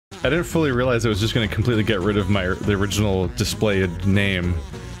I didn't fully realize it was just going to completely get rid of the original displayed name.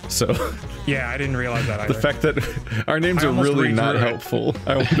 So yeah, I didn't realize that either. The fact that our names are really not helpful.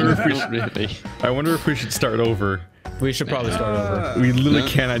 I wonder if we should start over. We should probably start over. We literally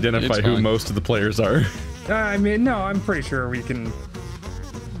can't identify who most of the players are. I mean, no, I'm pretty sure we can.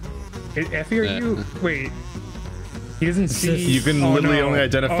 Effie, are you? Wait. He doesn't see. You can literally only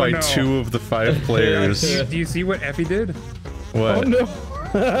identify 2 of the 5 players. Do you see what Effie did? What? Oh no.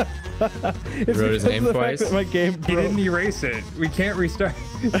 It's wrote his name twice. My game broke. He didn't erase it. We can't restart.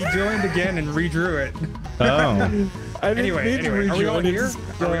 He joined again and redrew it. Oh. Anyway, are we all here?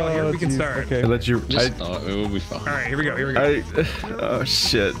 Are we all here? We can start. Okay. Let you. Just start. It will be fine. All right, here we go. Oh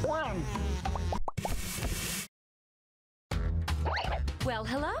shit. Well,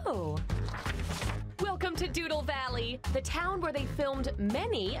 hello. Welcome to Doodle Valley, the town where they filmed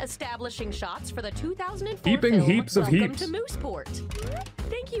many establishing shots for the 2004 Heaping film heaps of Welcome heaps. to Mooseport.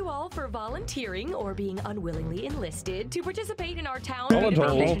 Thank you all for volunteering or being unwillingly enlisted to participate in our town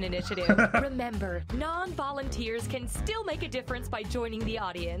beautification initiative. Remember, non-volunteers can still make a difference by joining the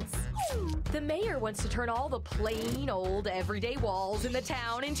audience. The mayor wants to turn all the plain old everyday walls in the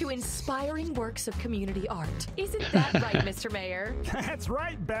town into inspiring works of community art. Isn't that right, Mr. Mayor? That's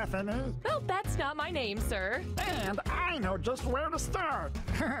right, Bethany. Well, that's not my name, sir. And I know just where to start.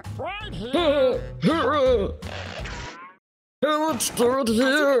 Right here. Let's start here.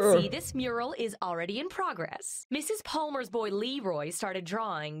 As you can see, this mural is already in progress. Mrs. Palmer's boy Leroy started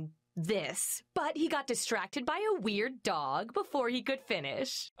drawing this, but he got distracted by a weird dog before he could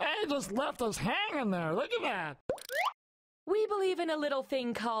finish. I just left us hanging there. Look at that. We believe in a little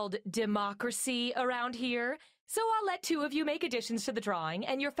thing called democracy around here, so I'll let 2 of you make additions to the drawing,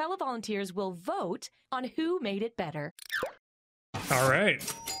 and your fellow volunteers will vote on who made it better. All right.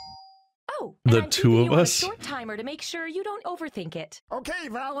 Oh, the 2 of us. A short timer to make sure you don't overthink it. Okay,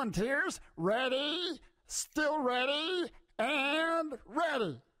 volunteers, ready, still ready, and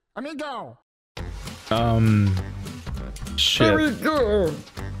ready. Let me go. Shit. Very good.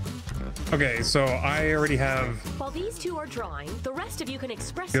 Okay, so I already have. While these 2 are drawing, the rest of you can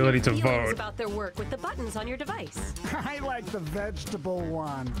express ability your to feelings vote about their work with the buttons on your device. I like the vegetable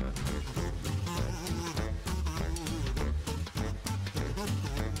one.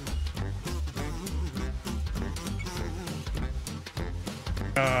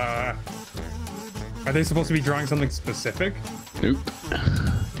 Are they supposed to be drawing something specific? Nope.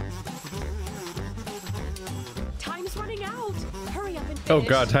 Time's running out. Hurry up and finish. Oh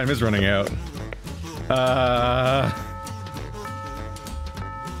god, time is running out.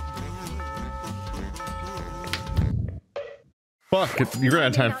 Fuck, you're running out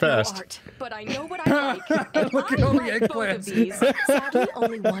of time fast. Art, but I know what I like, and Look at I all the like both of eggplants. these. Sadly,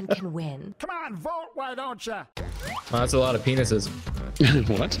 only one can win. Come on, vote, why don't you? Well, that's a lot of penises.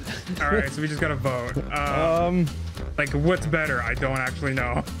 What? All right, so we just gotta vote. Like, what's better? I don't actually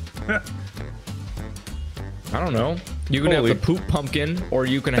know. I don't know. You can have the poop pumpkin, or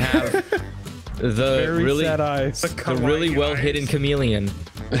you can have the really well hidden chameleon.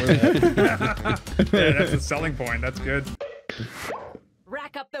 Yeah, that's a selling point. That's good.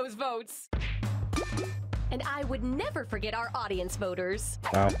 Rack up those votes. And I would never forget our audience voters.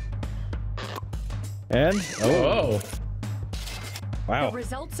 Wow. And Oh. Wow. The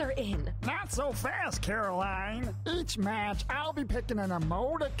results are in. Not so fast, Caroline. Each match, I'll be picking an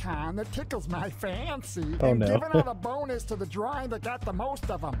emoticon that tickles my fancy and no. giving out a bonus to the drawing that got the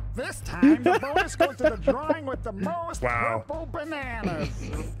most of them. This time, the bonus goes to the drawing with the most purple bananas.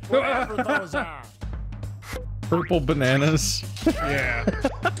 Whatever those are. Purple bananas. Yeah.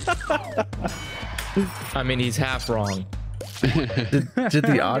 I mean, he's half wrong. Did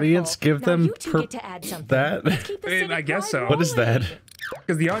the audience give them that? I guess so. What is that?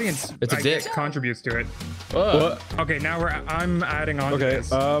 Because the audience, It's a I dick. guess, contributes to it. What? Okay, now I'm adding on to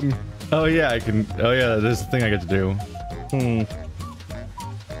this. Oh yeah, I can. Oh yeah, there's a thing I get to do.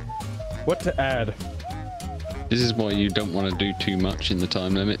 What to add? This is why you don't want to do too much in the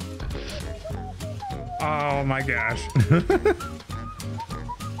time limit. Oh my gosh.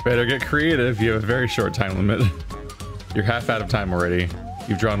 Better get creative. You have a very short time limit. You're half out of time already.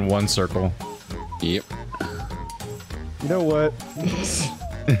 You've drawn 1 circle. Yep. You know what?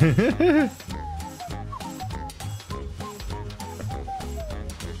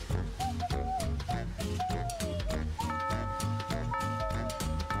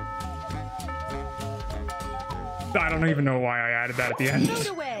 I don't even know why I added that at the end.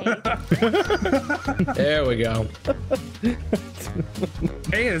 There we go.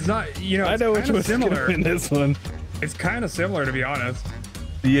 Hey, it's not, you know, I know which one's similar in this one. It's kind of similar, to be honest.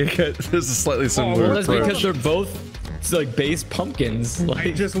 Yeah, there's a slightly similar Well, that's approach. because they're both It's like base pumpkins. Like...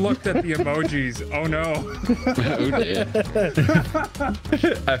 I just looked at the emojis. Oh no. Oh dear.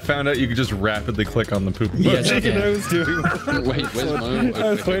 I found out you could just rapidly click on the poop emoji. Yes, I can. I was doing. Wait, where's my I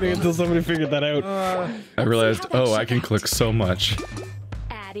was waiting until somebody figured that out. I realized, oh, I can click so much.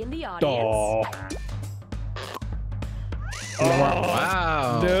 Add in the audience. Oh.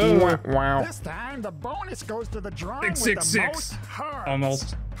 Wow. No. Wow. This time, the bonus goes to the drawing with 666. the most hearts.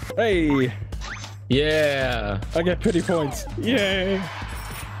 Almost. Hey, Yeah. I get pity points. Yay.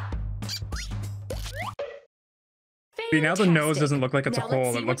 See, now the nose Fantastic. doesn't look like it's a Now let's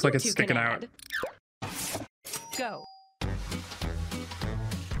hole. see It looks what like you it's two sticking can out. add. Go.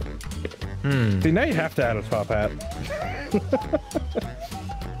 See, now you have to add a top hat.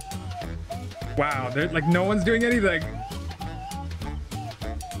 Wow, like no one's doing anything.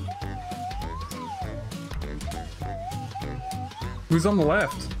 Who's on the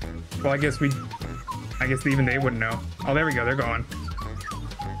left? Well, I guess even they wouldn't know. Oh, there we go. They're going.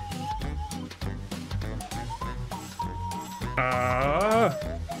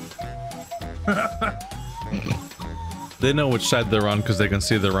 They know which side they're on because they can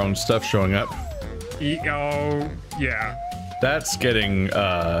see their own stuff showing up. Oh, yeah. That's getting,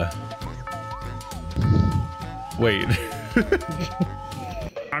 wait.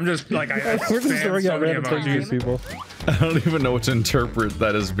 I'm just like, I We're just spam throwing so out many random emojis. things to these people. I don't even know what to interpret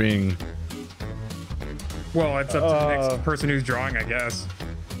that as being. Well, it's up to the next person who's drawing, I guess.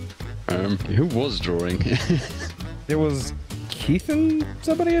 Who was drawing? It was Keith and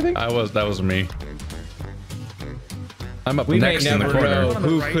somebody, I think. That was me. I'm up We may next in the never corner. know On the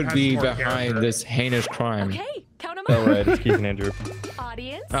who right could has be more behind character. this heinous crime. Okay, count them Oh, up. right, it's Keith and Andrew.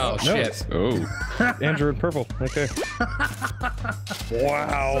 Audience. Oh, shit. Oh. Andrew in purple. Okay.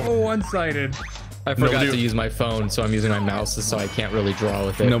 Wow. So one-sided. I forgot Nobody- to use my phone, so I'm using my mouse, so I can't really draw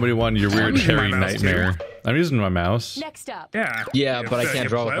with it. Nobody wanted your weird using my hairy mouse, too. nightmare. I'm using my mouse. Next up. Yeah. Yeah, but I You can't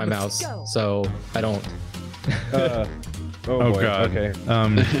draw with my pleb. mouse, Go. so I don't. Oh, Oh boy. god. Okay.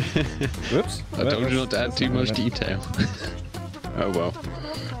 Whoops. I told you not to add too much detail. Oh well.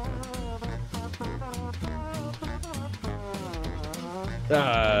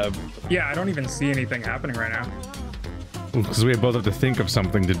 Yeah, I don't even see anything happening right now. Because we both have to think of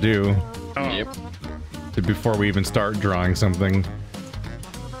something to do Oh, Yep. before we even start drawing something.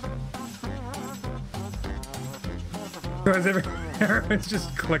 because everyone's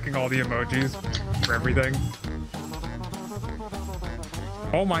just clicking all the emojis for everything.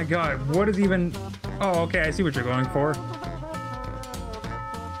 Oh my god, what is even... Oh, okay, I see what you're going for.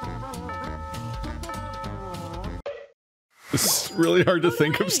 It's really hard to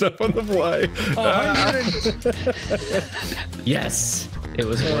think of stuff on the fly. Yes, it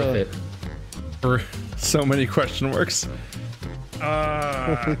was worth it. For so many question marks.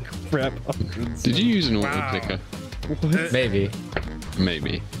 Crap. Did you use an auto Wow. clicker? Maybe.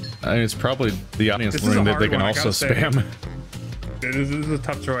 Maybe. I mean, it's probably the audience This is a learning that hard they can one, I also gotta say. spam. This is a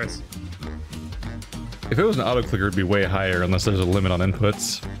tough choice. If it was an auto clicker, it'd be way higher unless there's a limit on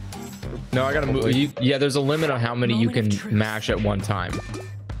inputs. No, I gotta move. Yeah, there's a limit on how many you Moment can of truth. mash at one time.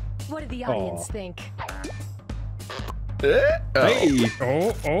 What did the audience think? Hey,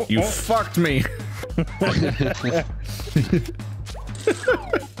 Oh, you fucked me.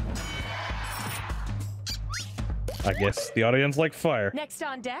 I guess the audience like fire. Next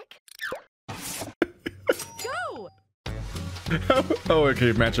on deck. Go. Oh,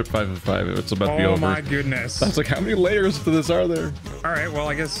 okay, matchup 5 of 5. It's about to be Oh over. my goodness. I was like, how many layers to this are there? All right, well,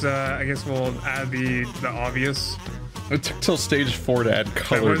 I guess we'll add the obvious. It took till stage 4 to add That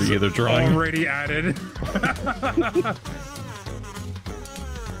color was to either drawing. already added.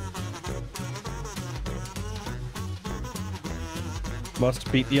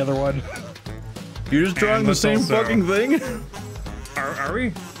 Must beat the other one. You're just drawing And the let's same also- fucking thing? Are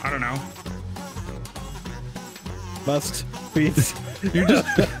we? I don't know. Must beat. You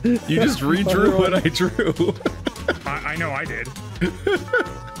just redrew what I drew. I know I did.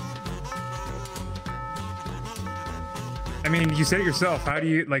 I mean, you said it yourself. How do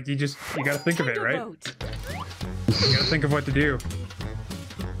you, like, you gotta think of it, right? Vote. You gotta think of what to do.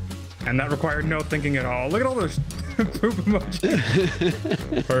 And that required no thinking at all. Look at all those poop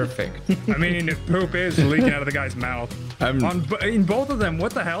emojis. Perfect. I mean, poop is leaking out of the guy's mouth. In both of them,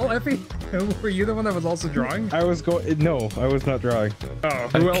 what the hell, Effie? Were you the one that was also drawing? I was going. No, I was not drawing. Oh,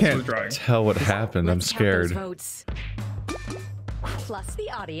 I who else can't was drawing? tell what happened. I'm Let's count those scared. votes. Plus the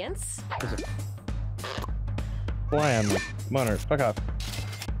audience. Fly on me. Monarch. Fuck off.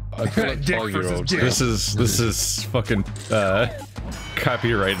 I feel like Dick versus 12-year-olds. dick. This is fucking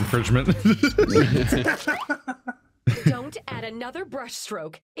copyright infringement. Don't add Add another brush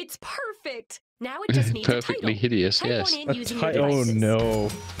stroke. It's perfect. Now it just needs perfectly a title. hideous. Type Yes. one in using your Oh devices. no.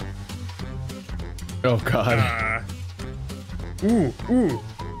 Oh god. Ooh.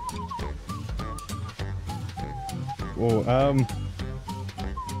 Oh,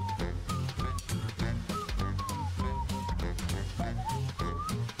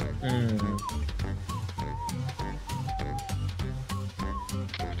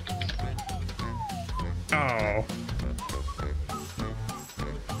 Oh.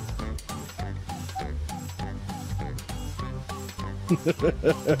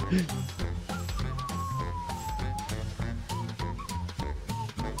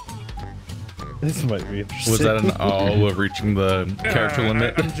 This might be interesting. Was that an all of reaching the character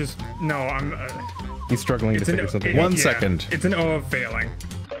limit? I'm just no. I'm. He's struggling to figure something out. 1 second. It's an O of failing.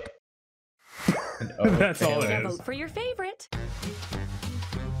 That's all it Now is. vote for your favorite.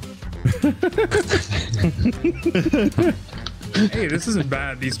 Hey, this isn't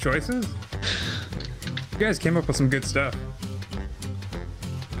bad. These choices. You guys came up with some good stuff.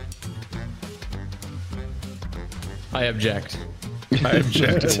 I object. I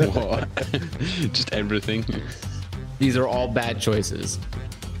object. What? Just everything. These are all bad choices.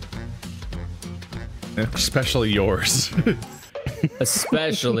 Especially yours.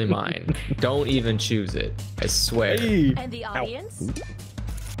 Especially mine. Don't even choose it. I swear. Hey. And the audience?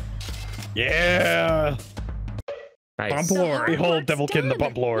 Yeah. Nice. Bump Lord. Behold, Devil Kid and the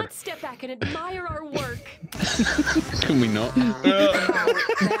Bump Lord. Let's step back and admire our work. Can we not?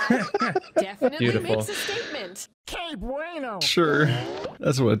 That definitely Beautiful. makes a statement. Que bueno. Sure.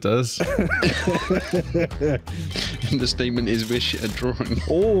 That's what it does. The statement is wish a drawing.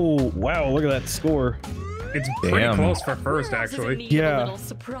 Oh, wow. Look at that score. It's pretty Damn. close for first, Who else is in actually. need of Yeah. a little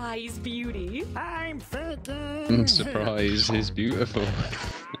surprise beauty. I'm thinking. Surprise is beautiful.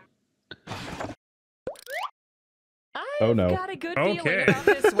 I've Oh, no. got a good Okay. feeling about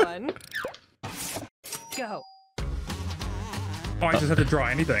this one. Go. Oh, I just have to draw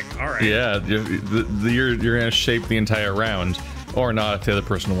anything. All right. Yeah, you're gonna shape the entire round, or not if the other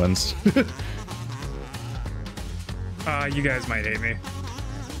person wins. You guys might hate me.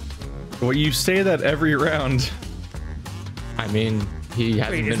 Well, you say that every round. I mean, he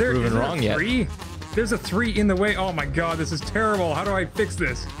hasn't Wait, been is there proven a wrong yet. 3? There's a 3 in the way. Oh my god, this is terrible. How do I fix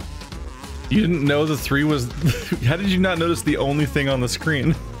this? You didn't know the 3 was. How did you not notice the only thing on the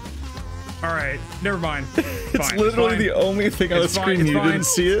screen? All right, never mind. It's Fine, literally fine. the only thing on the It's fine, screen. it's You fine. didn't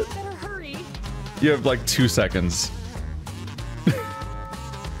see it. Better hurry. You have like 2 seconds.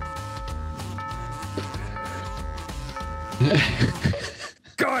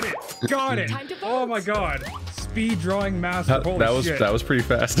 Got it. Got it. Time to vote. Oh my god. Speed drawing master. Holy That was shit. that was pretty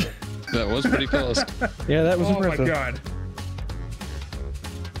fast. That was pretty fast. Yeah, that was Oh my impressive. god.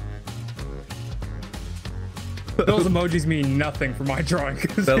 Those emojis mean nothing for my drawing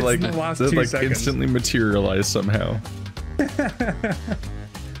because That it's like the last that 2 like seconds. instantly materialized somehow.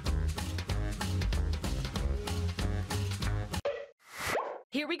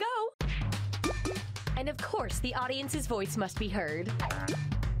 Here we go. And of course, the audience's voice must be heard.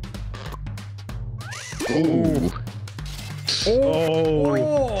 Ooh.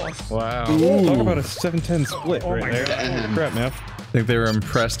 Oh. Wow. Talk about a 7-10 split Oh right my there. God. Holy crap, man. I think they were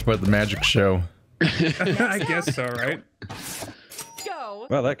impressed by the magic show. I guess so, right? Go.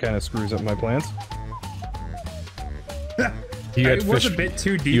 Well, that kind of screws up my plans. You had It was fish, a bit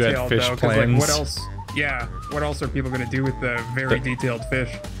too you had detailed fish though, because like plans. what else? Yeah, what else are people gonna do with the very detailed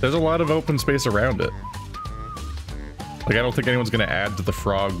fish? There's a lot of open space around it. Like, I don't think anyone's gonna add to the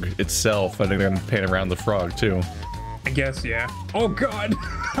frog itself. I think they're gonna paint around the frog too. I guess, yeah. Oh god!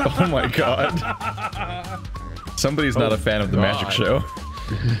 Oh my god. Somebody's not a fan of the magic God. show.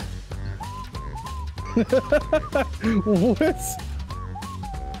 What?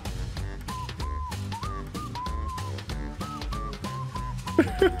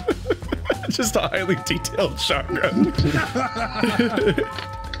 Just a highly detailed shotgun.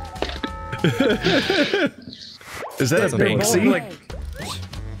 Is that a They're both, Banksy? like,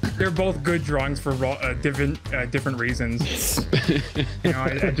 they're both good drawings for different reasons. You know,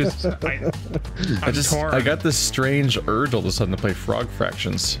 I'm torn. I got this strange urge all of a sudden to play frog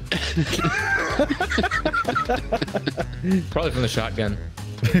fractions. Probably from the shotgun.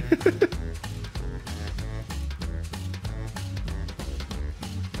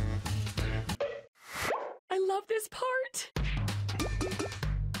 I love this part.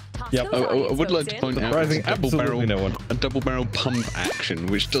 Toss Yep. those I audience would like votes to in. point out Surprising it's a double absolutely barrel, no one. a double barrel pump action,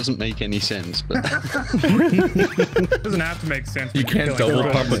 which doesn't make any sense. But Doesn't have to make sense. You when you're can't killing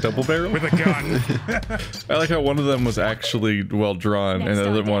double frogs pump a double barrel? with a gun. I like how one of them was actually well drawn and the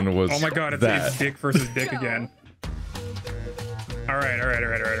other one was Oh my god, it's that. dick versus dick Go. again. All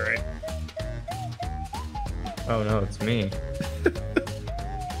right. Oh no, it's me.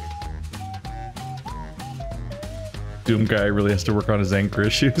 Doom guy really has to work on his anger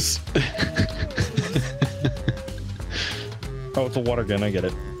issues. Oh, it's a water gun. I get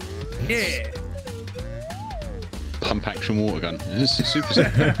it. Yeah. Pump action water gun. This is super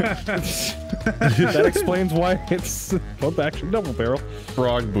simple. That explains why it's pump action double barrel.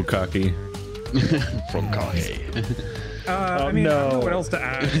 Frog bukkake. Frog cocky. I mean, I don't know what else to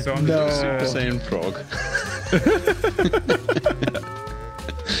add, so I'm Super just Saiyan frog.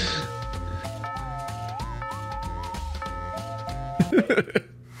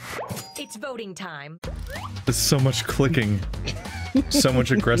 It's voting time. There's so much clicking. So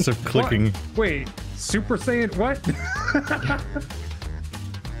much aggressive clicking. What? Wait, Super Saiyan what?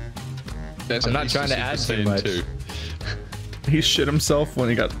 I'm not trying to add too much. He shit himself when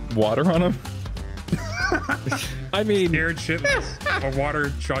he got water on him. I mean, Scared shitless. A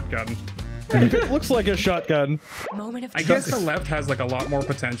water shotgun. it looks like a shotgun. Moment of I guess the left has like a lot more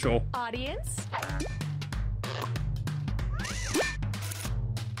potential. Audience.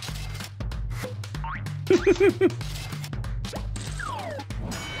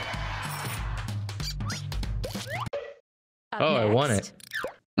 Oh, I won it.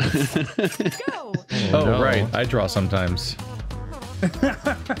 Go. Oh, no. right. I draw sometimes.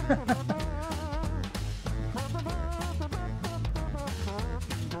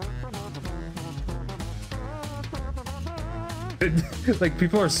 Like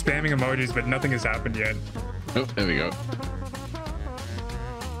people are spamming emojis, but nothing has happened yet. Oh, there we go.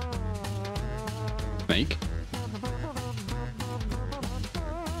 Snake.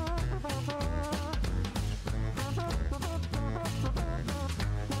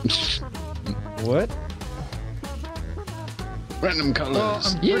 What? Random colors. Well,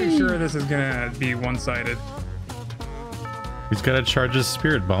 I'm pretty sure this is gonna be one-sided. He's got to charge his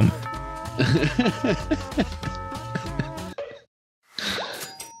spirit bomb.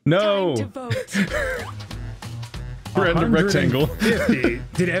 No! Time to vote. Random rectangle. 150.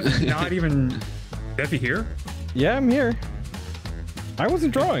 Did Effie not even... Effie here? Yeah, I'm here. I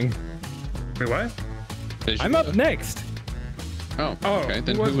wasn't drawing. Wait, what? I'm up next. Oh, Oh, okay.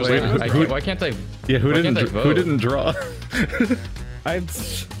 Then who who was was that? that? Why can't I? Yeah, who Why can't didn't? I Who vote? didn't draw?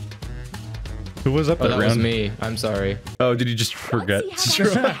 Who was up Oh, that that was round? me. I'm sorry. Oh, did you just forget? Let's see how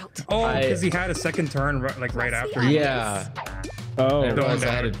that worked out. Oh, I- because he had a second turn like right after. Yeah. Oh, I realized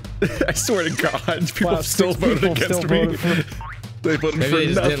I had to- I swear to God, people Wow, still 6 voted people against still me. voted for- They voted Maybe for they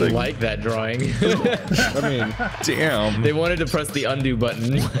just nothing. didn't like that drawing. I mean, Damn. They wanted to press the undo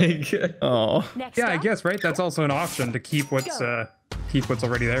button. Like, Oh. Next Yeah, I up, guess, right? That's also an option to keep what's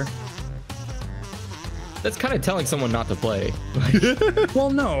already there. that's kind of telling someone not to play. Well,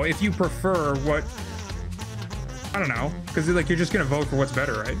 no, if you prefer what... I don't know, because like you're just gonna vote for what's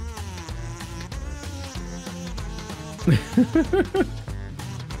better, right?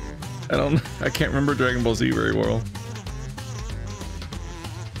 I can't remember Dragon Ball Z very well.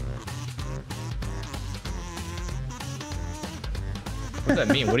 What does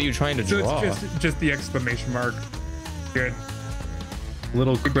that mean? What are you trying to So draw? it's just the exclamation mark. Good.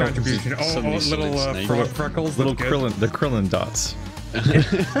 Little Good Krillin, contribution. Oh, Somebody little said fro- freckles. little that's good. Krillin, the Krillin dots.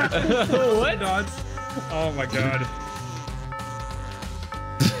 What? Dots. Oh my god.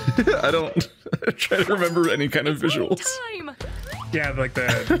 I don't try to remember any kind of visuals. time. Yeah, like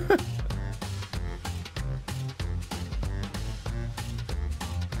the...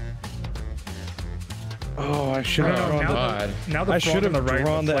 oh, I should have Oh, drawn. God. now the I frog should on have the right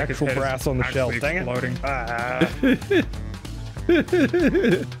drawn looks the like his actual head is brass on the shelf. actually Dang exploding.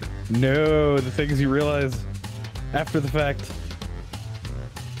 No, the things you realize after the fact.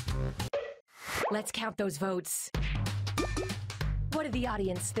 Let's count those votes. What did the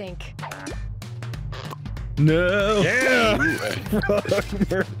audience think? No. Yeah.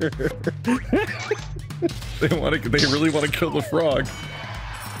 They want to. They really want to kill the frog.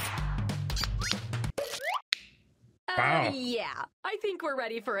 Wow. Yeah, I think we're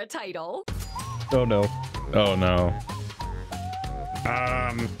ready for a title. Oh no. Oh no.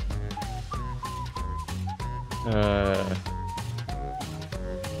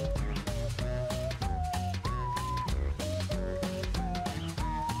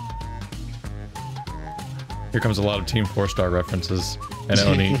 Here comes a lot of Team 4-Star references and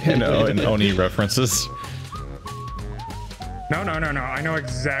Oni and Oni references. No. I know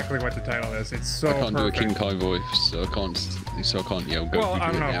exactly what the title is. It's so I can't do a perfect. King Kai voice, so I can't yell. Go, Well, you do I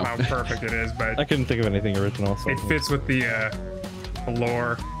don't it know now. how perfect it is, but I couldn't think of anything original. So it fits with the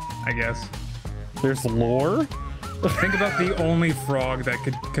lore, I guess. there's lore. Think about the only frog that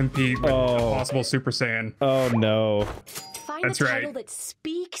could compete with a possible Super Saiyan. Oh no. the title that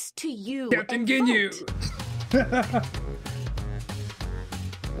speaks to you. Captain Ginyu.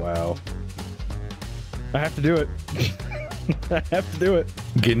 Wow. I have to do it. I have to do it.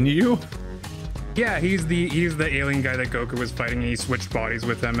 Ginyu? Yeah, he's the alien guy that Goku was fighting, and he switched bodies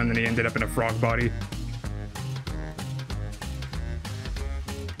with him, and then he ended up in a frog body.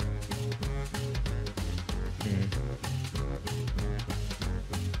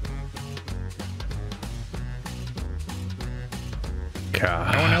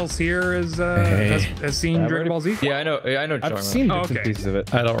 God. No one else here has seen Dragon Ball Z? Yeah, I know. I've seen bits and pieces of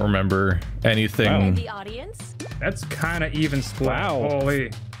it. I don't remember anything. And the audience? That's kind of even split. Wow.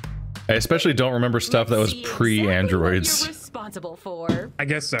 Holy. I especially don't remember stuff that was pre-androids. Exactly what you're responsible for. I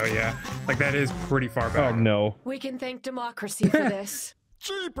guess so, yeah. Like, that is pretty far back. Oh no. We can thank democracy for this.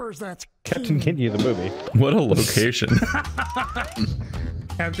 Jeepers, that's Captain Ginyu the movie. What a location.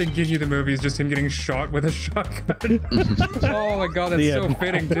 Captain Ginyu the movie is just him getting shot with a shotgun. Oh my god, that's so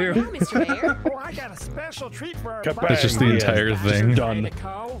fitting too. Mr. Mayor. Oh, I got a special treat for our That's just the entire thing. Done.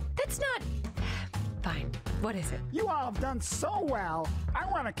 That's not... Fine. What is it? You all have done so well. I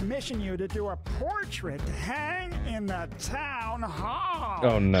want to commission you to do a portrait to hang in the town hall.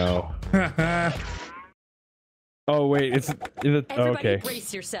 Oh no. Oh wait, is it Everybody okay.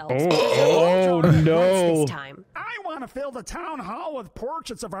 brace yourselves. Oh no. This time. I want to fill the town hall with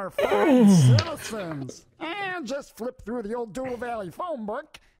portraits of our fine citizens. And just flip through the old Doodle Valley phone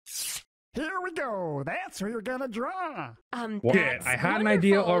book. Here we go. That's who you're gonna draw. Yeah, I had an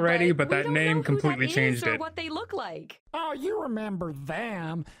idea already, but that name completely changed it. What they look like. Oh, you remember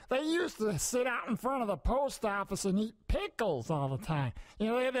them. They used to sit out in front of the post office and eat pickles all the time. You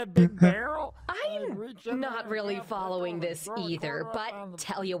know, they had that big barrel. I'm not really following this either, but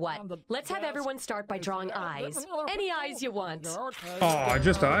tell you what. Let's have everyone start by drawing eyes. Any eyes you want. Oh,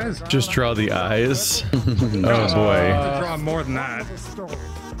 just eyes? Just draw the eyes. Oh To boy. draw more than that.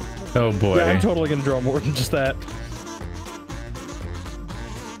 Oh boy. Yeah, I'm totally gonna draw more than just that.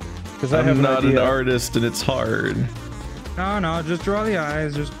 Because I'm not an artist and it's hard. No, just draw the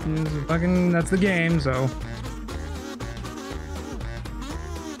eyes. Just fucking, that's the game, so.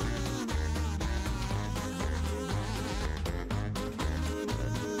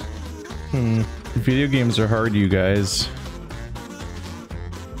 Video games are hard, you guys.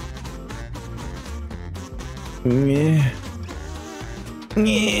 Yeah.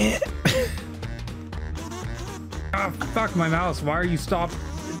 Yeah. Oh, fuck my mouse. Why are you stopped?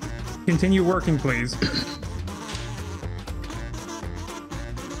 Continue working, please.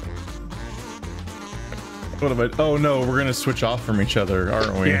 What am I? Oh no, we're gonna switch off from each other,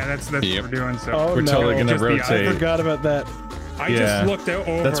 aren't we? Yeah, that's what we're doing. So we're totally gonna Just the rotate. I forgot about that. I just looked out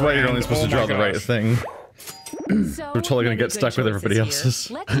over. That's why you're only supposed to draw the right gosh. thing. So We're totally gonna many get good stuck with everybody choices else's.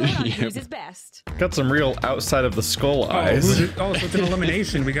 here. Let's vote on whose is best. Got some real outside of the skull Oh, eyes. so it's an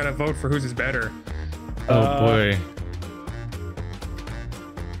elimination. We gotta vote for whose is better. Oh boy.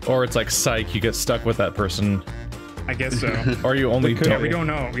 Or it's like psych, you get stuck with that person. I guess so. Or you only Yeah, we don't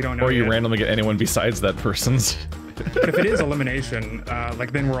know. We don't know. Or you yet. randomly get anyone besides that person's. But if it is elimination,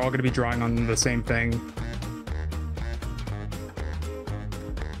 like then we're all gonna be drawing on the same thing.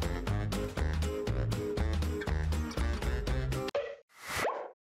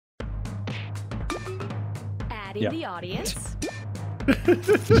 Adding the audience.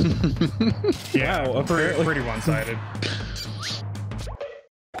 Yeah, Wow, pretty one-sided.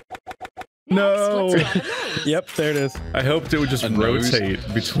 No. Next, let's draw the nose. Yep, there it is. I hoped it would just A nose. rotate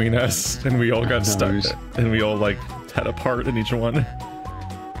between us and we all got stuck. nose. And we all like had a part in each one.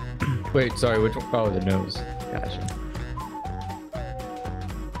 Wait, sorry, which one? Oh, the nose. Gotcha.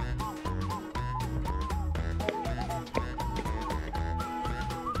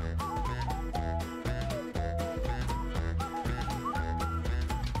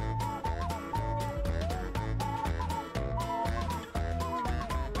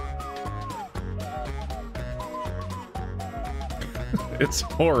 It's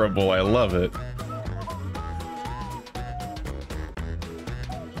horrible. I love it.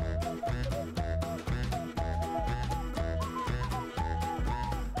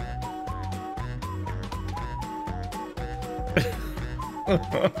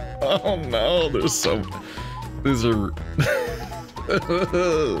 Oh no, there's so... These are...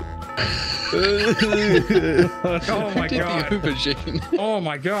 Oh my god. Aubergine. Oh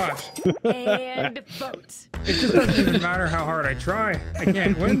my gosh. And vote. It just doesn't even matter how hard I try. I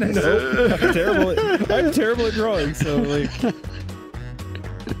can't win this. I'm terrible at drawing, so like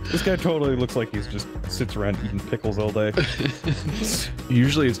this guy totally looks like he's just sits around eating pickles all day.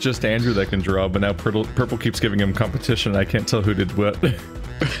 Usually it's just Andrew that can draw, but now Purple keeps giving him competition. I can't tell who did what.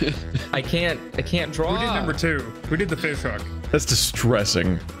 I can't draw. Who did number 2? Who did the fish hook? That's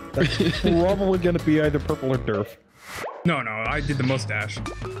distressing. That's probably gonna be either purple or derf. No, I did the mustache.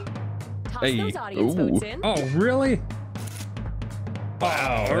 Toss Hey. those audience votes in. Oh, really?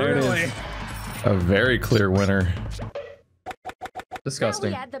 Wow, there it really? is. A very clear winner.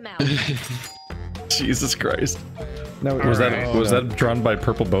 Disgusting. Now we add them out. Jesus Christ. No, Was Alright. that drawn by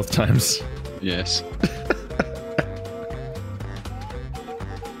purple both times? Yes.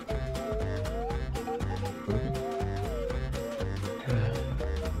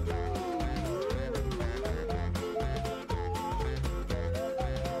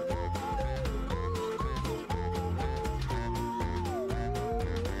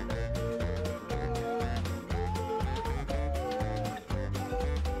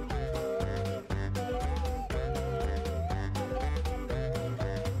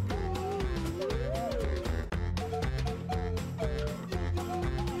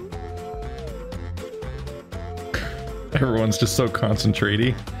 Everyone's just so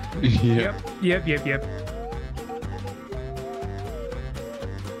concentraty. Yep.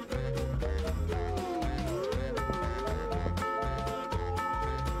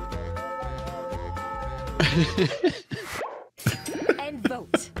 And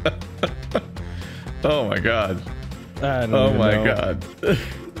vote. Oh my god. I don't Oh even my know. god.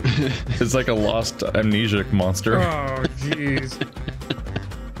 It's like a lost amnesiac monster. Oh, jeez.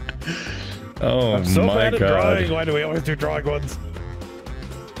 Oh I'm so my bad at god. drawing. Why do we always do drawing ones?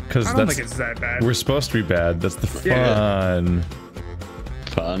 Because I don't that's think it's that bad. we're supposed to be bad. That's the Yeah. fun.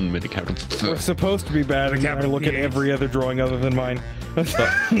 Fun with the capital We're F. supposed to be bad, and I capital look at PH. every other drawing other than mine.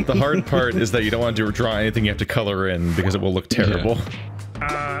 The hard part is that you don't want to draw anything you have to color in because it will look terrible.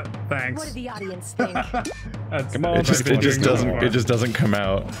 Thanks. What did the audience think? That's- Come on, It just doesn't come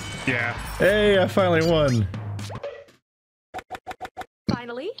out. Yeah. Hey, I finally won.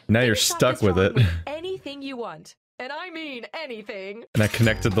 Finally, Now you're finish off stuck this with drawing it. Anything you want. And I mean anything. And I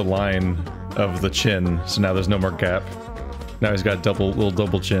connected the line of the chin, so now there's no more gap. Now he's got little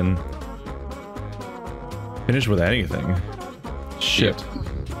double chin. Finish with anything. Shit.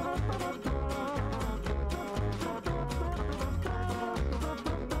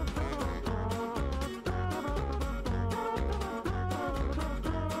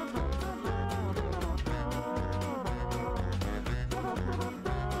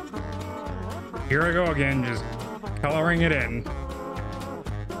 Here I go again, just coloring it in.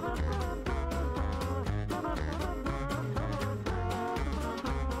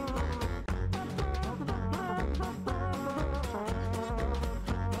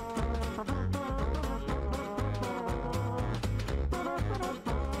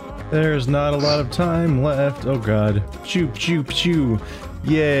 There's not a lot of time left. Oh god. Shoo, shoo, shoo.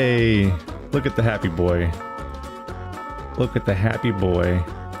 Yay. Look at the happy boy. Look at the happy boy.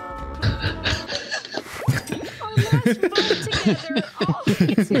 Together. Oh,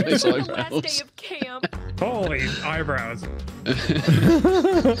 it's Nice the last eyebrows. day of camp. Holy eyebrows.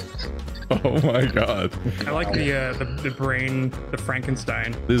 Oh my god. I like the brain, the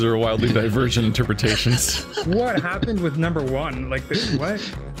Frankenstein. These are wildly divergent interpretations. What happened with number 1? Like this, what?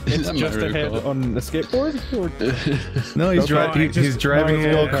 It's That just Mario a head Kart. on the skateboard? Or... No, he's, he's driving a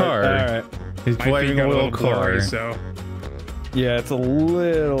little car. Alright. He's My feet driving got a little blurry, car. so Yeah, it's a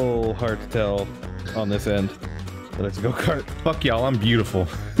little hard to tell on this end. But it's a go-kart. Fuck y'all, I'm beautiful.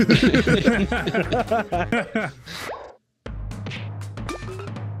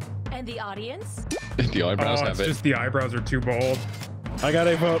 And the audience? The eyebrows oh, have it's it. just the eyebrows are too bold. I got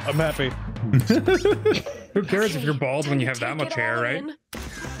a vote. I'm happy. Who cares if you're bald when you have that Take much it hair, all right? in.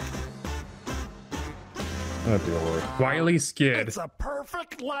 Oh, dear Lord. Wily Skid. It's a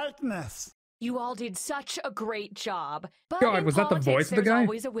perfect likeness. You all did such a great job. But God, in was that the politics, voice of the there's guy?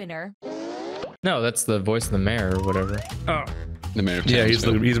 always a winner. No, that's the voice of the mayor or whatever. Oh, The mayor of Yeah, he's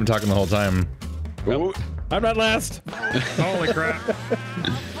Townsville. been talking the whole time. Oh, I'm not last. holy crap.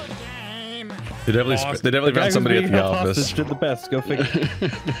 They definitely found somebody at the office. Did the best. Go figure.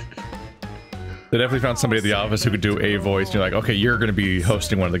 They definitely found somebody at the office who could do a voice. And you're like, okay, you're going to be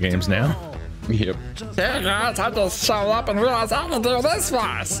hosting one of the games now. yep. Hey guys, I just showed up and realized I'm going to do this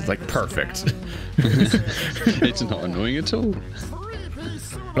voice. It's like, perfect. It's not annoying at all.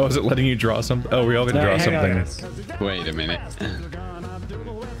 Oh, is it letting you draw something? Oh, we all can draw Hang on. something. Wait a minute.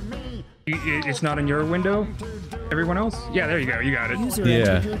 It's not in your window? Everyone else? Yeah, there you go. You got it.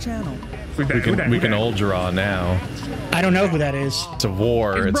 Yeah, We we can all draw now. I don't know who that is. It's a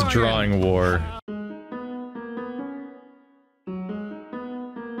war. It's a drawing war.